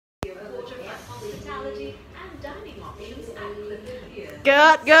hospitality and dining options at Clifton Pier.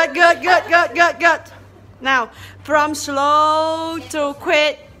 Good. Now, from slow to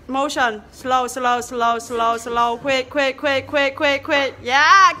quick motion. Slow, quick.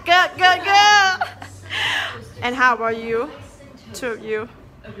 Yeah, good. And how about you? Two of you.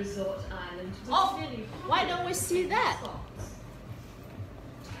 A resort island. Oh, why don't we see that?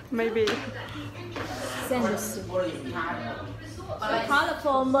 Maybe. Sandals. So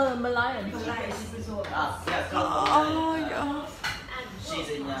colorful Merlion. Oh, yeah. She's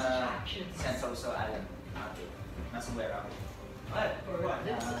in Sentosa Island. Not somewhere else. As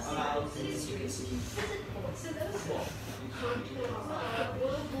you can see.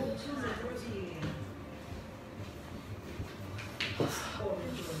 Or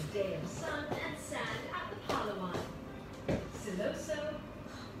enjoy a day of sun and sand at the Palawan, Siloso,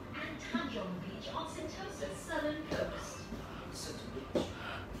 and Tanjong Beach on Sentosa's southern coast.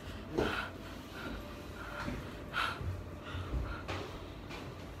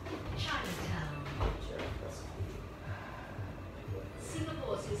 Chinatown.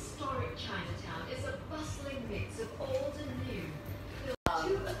 Singapore's historic Chinatown is a bustling mix of old and new.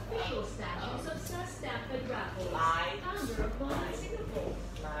 Two official statues of Sir Stamford Raffles, founder of modern Singapore.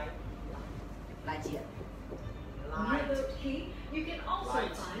 Near Boat Quay, you can also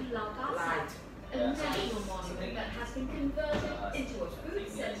find Lau Pa Sat, a national monument that has been converted into a food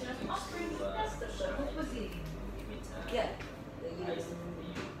centre offering the best of local cuisine.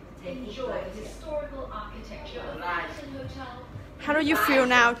 Enjoy the historical architecture of the Hilton Hotel. How do you feel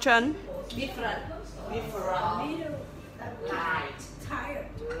now, Chen? Different.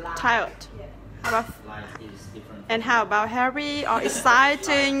 Tired. How about, Life is different. and how about Harry? Or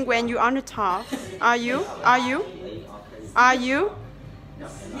exciting when you're on the top? Are you?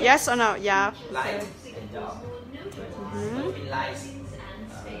 Yes or no? Yeah. Light and dark. In lights.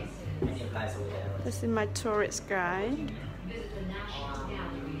 Many of lights over there. This is my tourist guide. Visit the National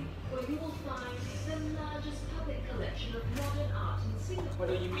Gallery, where you will find the largest public collection of modern art in Singapore. What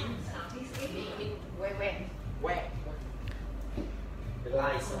do you mean? And Southeast Asia. Where? The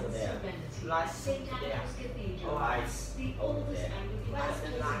lights over there. Lights St. over there. Andrew's Cathedral, Lights the over oldest there. and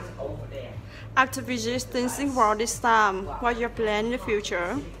The lights over there. After visiting Singapore this time, what your plan in the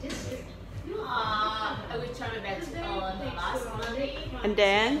future? district. I will travel back on last Monday. And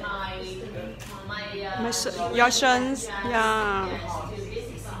then, your sons, yeah. To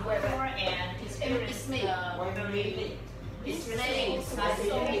visit Singapore and experience very displaying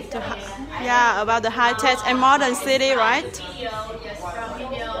Yeah, about the high tech and modern city, right? Video, yes, from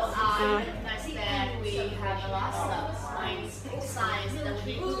video, I recognize that we have a lot of science that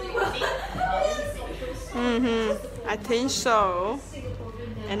we I think so.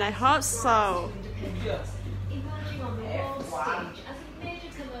 And I hope so. Emerging on the world stage as a major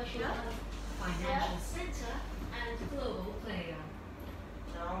commercial hub, financial center, and global player.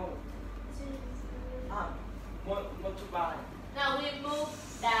 What to buy? Now we move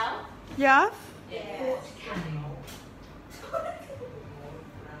down. Yeah? Fort Canning.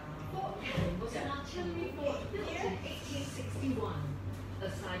 Fort Canning was an artillery fort built in 1861.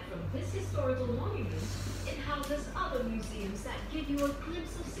 Aside from this historical monument, it houses other museums that give you a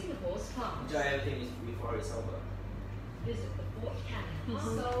glimpse of Singapore's past. Enjoy everything before it's over. Visit the Fort Canning, an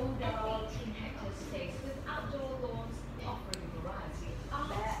 18-hectare space with outdoor lawns offering a variety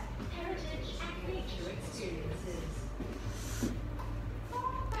of art, heritage, and nature experiences.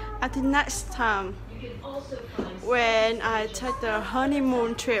 I think next time, You can also find when I take the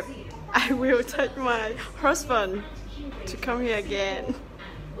honeymoon trip, I will take my husband to come here again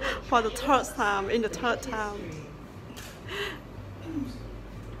for the third time, in the third time.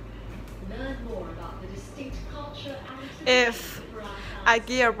 learn more about the distinct culture and If I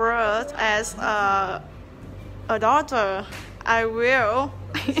give birth as a daughter, I will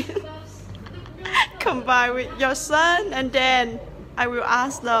combine with your son, and then I will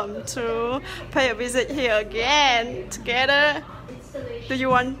ask them to pay a visit here again together. Do you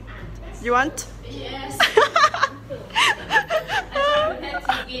want? You want? Yes. I have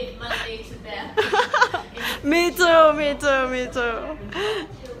to give money to them. Me too.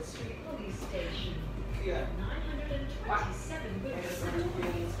 Hill Street Police Station. 927 booths and all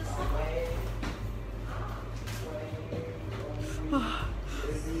the subway.